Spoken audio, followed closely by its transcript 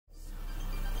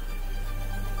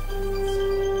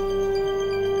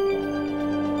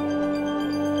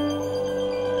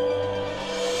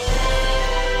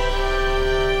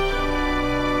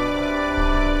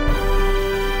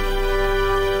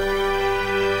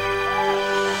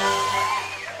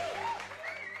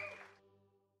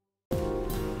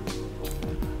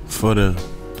for the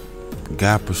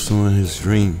guy pursuing his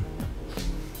dream,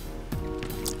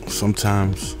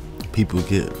 sometimes people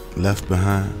get left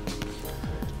behind.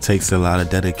 It takes a lot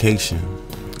of dedication,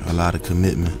 a lot of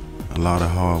commitment, a lot of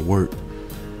hard work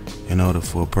in order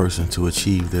for a person to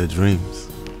achieve their dreams.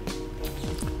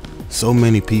 So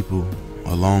many people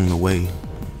along the way,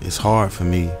 it's hard for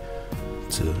me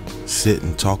to sit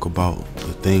and talk about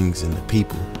the things and the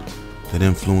people that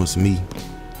influence me,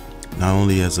 not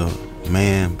only as a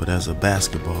man but as a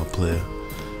basketball player,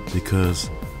 because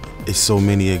it's so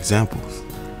many examples,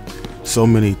 so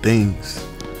many things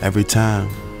every time.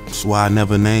 That's why I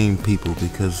never name people,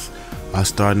 because I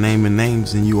start naming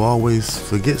names and you always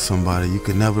forget somebody. You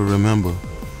can never remember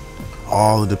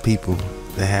all of the people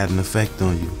that had an effect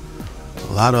on you.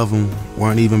 A lot of them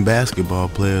weren't even basketball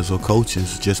players or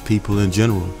coaches, just people in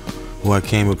general who I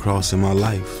came across in my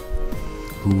life,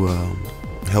 who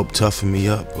helped toughen me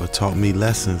up or taught me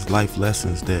lessons, life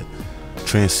lessons that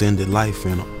transcended life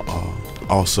and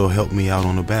also helped me out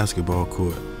on the basketball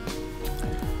court.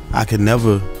 I could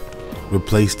never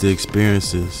replace the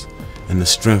experiences and the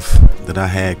strength that I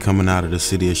had coming out of the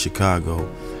city of Chicago.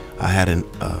 I had an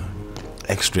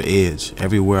extra edge.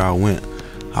 Everywhere I went,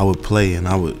 I would play and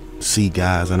I would see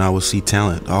guys and I would see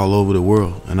talent all over the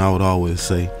world, and I would always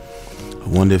say, I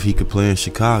wonder if he could play in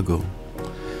Chicago.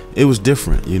 It was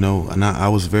different, you know, and I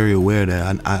was very aware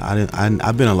that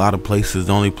I've been a lot of places.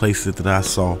 The only places that I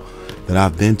saw, that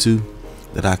I've been to,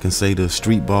 that I can say the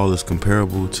street ball is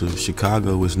comparable to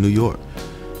Chicago is New York.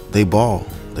 They ball,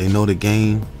 they know the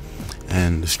game,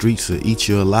 and the streets will eat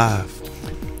you alive.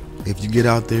 If you get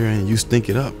out there and you stink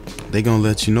it up, they gonna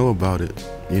let you know about it.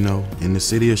 You know, in the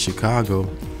city of Chicago,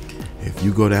 if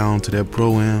you go down to that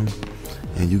pro-am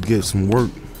and you get some work,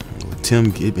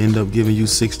 Tim end up giving you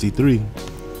 63,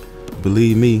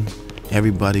 believe me,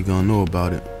 everybody gonna know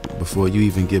about it before you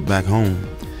even get back home.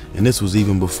 And this was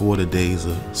even before the days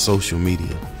of social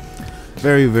media.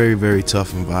 Very, very, very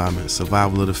tough environment,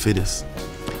 survival of the fittest.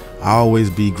 I always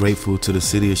be grateful to the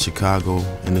city of Chicago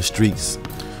and the streets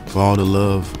for all the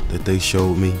love that they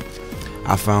showed me.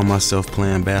 I found myself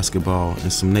playing basketball in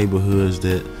some neighborhoods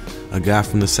that a guy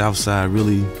from the South Side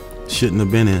really shouldn't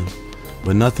have been in,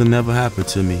 but nothing ever happened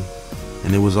to me.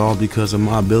 And it was all because of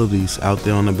my abilities out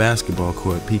there on the basketball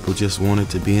court. People just wanted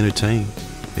to be entertained.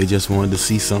 They just wanted to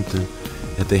see something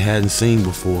that they hadn't seen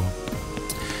before.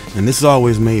 And this has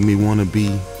always made me want to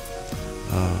be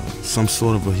some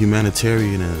sort of a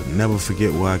humanitarian and never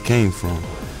forget where I came from,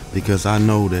 because I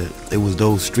know that it was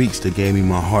those streets that gave me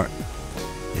my heart.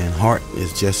 And heart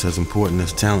is just as important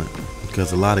as talent,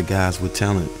 because a lot of guys with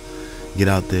talent get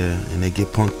out there and they get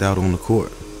punked out on the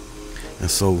court. And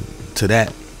so to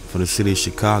that, for the city of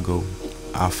Chicago,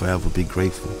 I'll forever be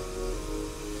grateful.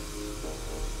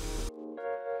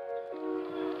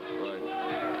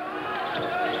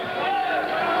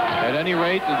 At any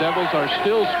rate, the Devils are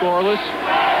still scoreless.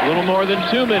 A little more than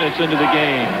 2 minutes into the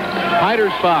game.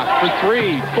 Heidersbach for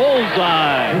three.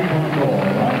 Bullseye.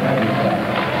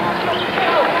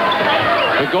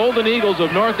 The Golden Eagles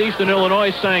of Northeastern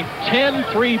Illinois sank 10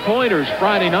 three-pointers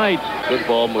Friday night. Good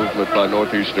ball movement by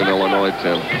Northeastern Illinois,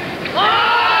 Tim.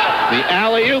 The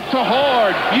alley-oop to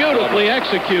Hoard. Beautifully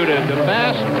executed. The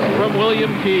pass from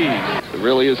William Keys. It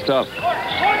really is tough.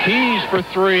 Keys for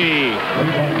three.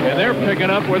 And they're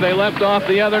picking up where they left off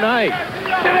the other night.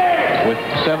 With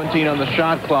 17 on the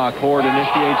shot clock, Hoard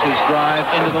initiates his drive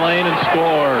into the lane and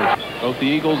scores. Both the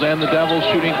Eagles and the Devils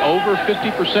shooting over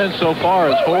 50% so far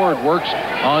as Hoard works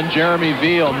on Jeremy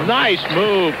Veal. Nice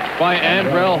move by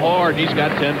Andrell Hoard. He's got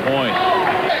 10 points.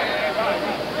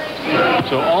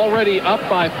 So already up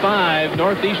by 5,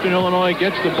 Northeastern Illinois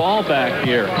gets the ball back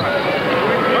here.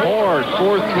 Hoard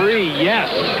for three, yes.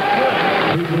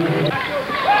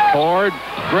 Hoard,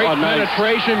 great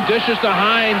penetration, dishes to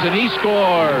Hines, and he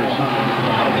scores.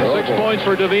 6 points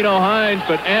for Davino Hines,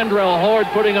 but Andrell Hoard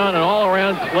putting on an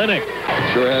all-around clinic.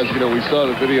 Sure has. You know, we saw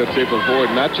the videotape of Hoard,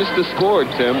 not just to score,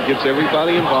 Tim, gets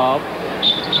everybody involved.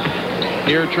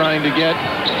 Here trying to get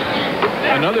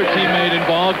another teammate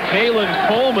involved, Kalen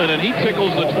Coleman, and he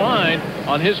tickles the twine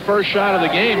on his first shot of the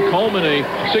game. Coleman, a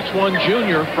 6'1"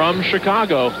 junior from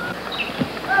Chicago.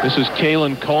 This is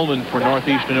Kalen Coleman for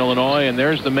Northeastern Illinois, and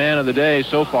there's the man of the day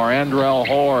so far, Andrell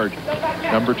Hoard,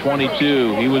 number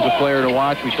 22. He was a player to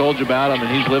watch. We told you about him,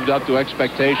 and he's lived up to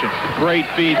expectation. Great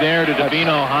feed there to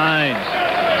Davino Hines.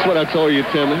 That's what I told you,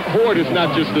 Tim. And Hoard is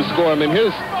not just the scorer. I mean,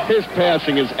 his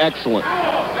passing is excellent.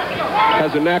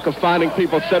 Has a knack of finding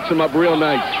people, sets them up real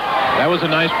nice. That was a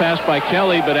nice pass by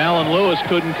Kelly, but Alan Lewis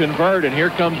couldn't convert, and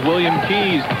here comes William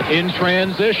Keys in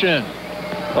transition.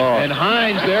 And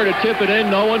Hines there to tip it in.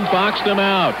 No one boxed him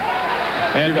out.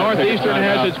 And Northeastern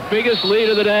has its biggest lead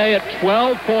of the day at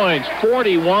 12 points,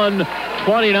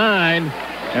 41-29.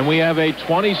 And we have a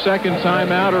 20-second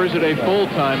timeout, or is it a full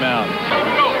timeout?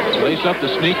 Lace up the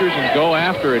sneakers and go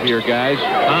after it here, guys.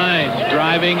 Hines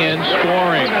driving and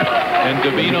scoring. And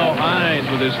Davino Hines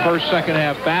with his first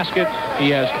second-half basket. He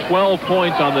has 12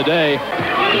 points on the day.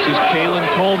 This is Kalen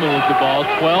Coleman with the ball.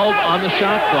 12 on the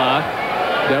shot clock.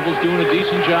 Devils doing a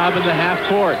decent job in the half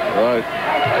court. Right.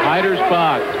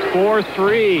 Heidersbach,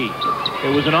 4-3.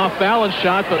 It was an off-balance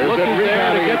shot, but look who's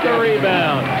there to get the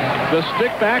rebound. The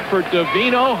stick back for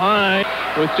Davino Hines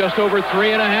with just over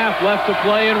 3.5 left to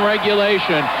play in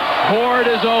regulation. Hoard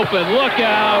is open. Look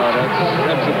out. Oh,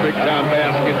 that's a big-time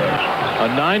basket. A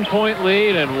 9-point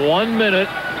lead and 1 minute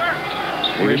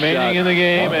remaining in the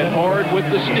game, and Hoard with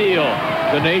the steal.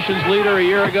 The nation's leader a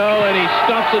year ago, and he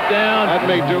stuffs it down. That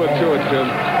may do it to it, Tim.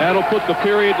 That'll put the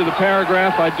period to the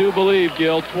paragraph, I do believe,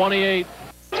 Gil. 28.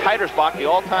 Heidersbach, the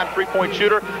all-time three-point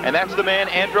shooter, and that's the man,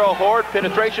 Andrell Hoard.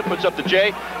 Penetration puts up the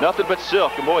J. Nothing but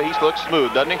silk. And boy, he looks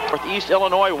smooth, doesn't he? Northeast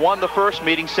Illinois won the first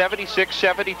meeting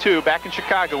 76-72 back in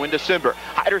Chicago in December.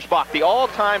 Heidersbach, the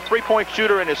all-time three-point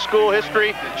shooter in his school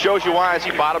history, shows you why as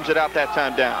he bottoms it out that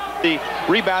time down. The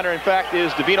rebounder, in fact,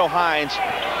 is Davino Hines.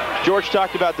 George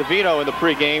talked about Davino in the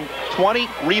pregame. 20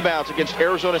 rebounds against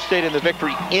Arizona State in the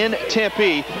victory in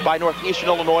Tempe by Northeastern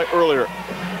Illinois earlier.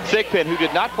 Thigpen, who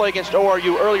did not play against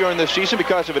ORU earlier in this season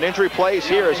because of an injury, plays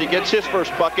here as he gets his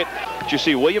first bucket. You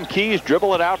see William Keys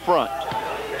dribble it out front.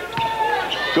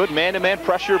 Good man-to-man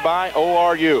pressure by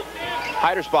ORU.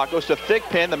 Heidersbach goes to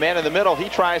Thigpen, the man in the middle. He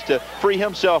tries to free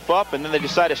himself up, and then they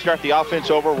decide to start the offense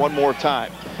over one more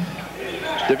time.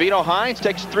 Davino Hines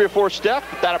takes 3 or 4 steps,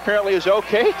 but that apparently is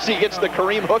okay as he gets the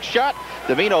Kareem hook shot.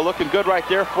 Davino looking good right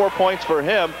there, 4 points for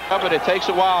him. But it takes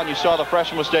a while, and you saw the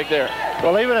freshman mistake there.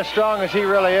 Well, even as strong as he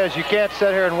really is, you can't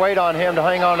sit here and wait on him to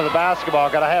hang on to the basketball.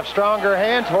 Got to have stronger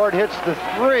hands. Hoard hits the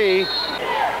 3.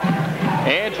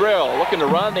 Andrell looking to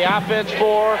run the offense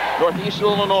for Northeast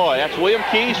Illinois. That's William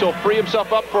Keys. He'll free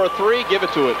himself up for a 3. Give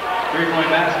it to it. 3-point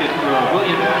basket for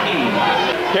William Keys.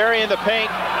 Carry in the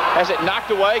paint. Has it knocked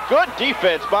away. Good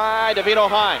defense by Davino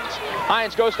Hines.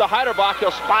 Hines goes to Heidersbach.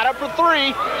 He'll spot up for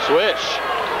 3. Swish.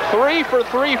 3 for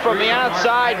 3 from the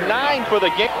outside. 9 for the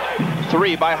game.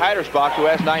 3 by Heidersbach, who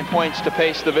has 9 points to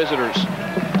pace the visitors.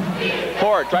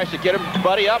 Hoard tries to get him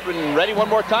buddy up and ready one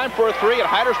more time for a 3, and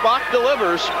Heidersbach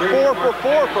delivers. 4 for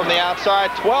 4 from the outside,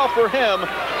 12 for him.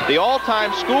 The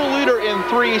all-time school leader in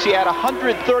threes. He had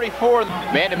 134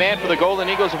 man-to-man for the Golden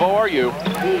Eagles of ORU.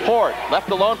 Hoard left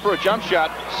alone for a jump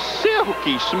shot.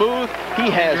 Silky smooth.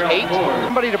 He has 8.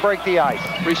 Somebody to break the ice.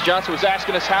 Reese Johnson was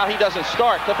asking us how he doesn't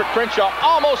start. Clifford Crenshaw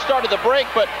almost started the break,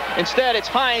 but instead it's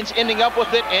Hines ending up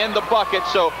with it and the bucket.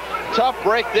 So tough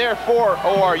break there for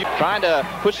ORU. Trying to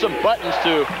push some buttons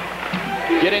to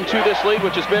get into this lead,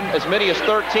 which has been as many as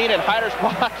 13, and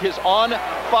Heidersbach is on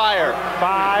fire.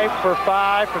 5 for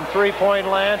 5 from three-point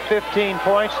land, 15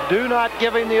 points. Do not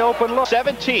give him the open look.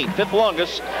 17, 5th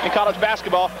longest in college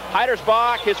basketball.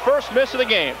 Heidersbach, his first miss of the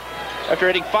game after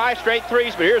hitting 5 straight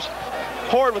threes, but here's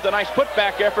Hoard with a nice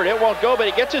putback effort. It won't go, but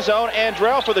he gets his own.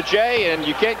 Andrell for the J, and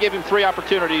you can't give him 3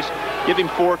 opportunities. Give him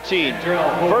 14.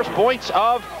 First points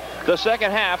of the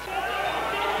second half.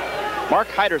 Mark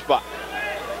Heidersbach.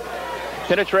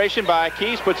 Penetration by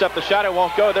Keys, puts up the shot, it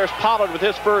won't go. There's Pollard with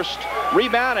his first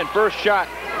rebound and first shot.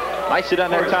 Nicely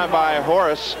done that time by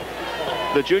Horace,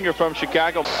 the junior from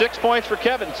Chicago. 6 points for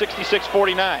Kevin,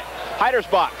 66-49.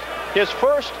 Heidersbach, his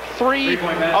first 3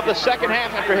 of the second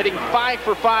half after hitting 5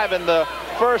 for 5 in the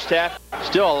first half.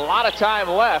 Still a lot of time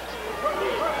left.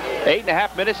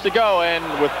 8.5 minutes to go,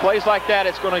 and with plays like that,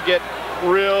 it's going to get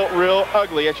real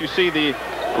ugly as you see the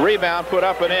rebound put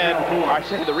up and in. I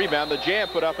say the rebound, the jam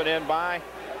put up and in by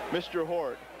Mr.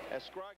 Hoard. As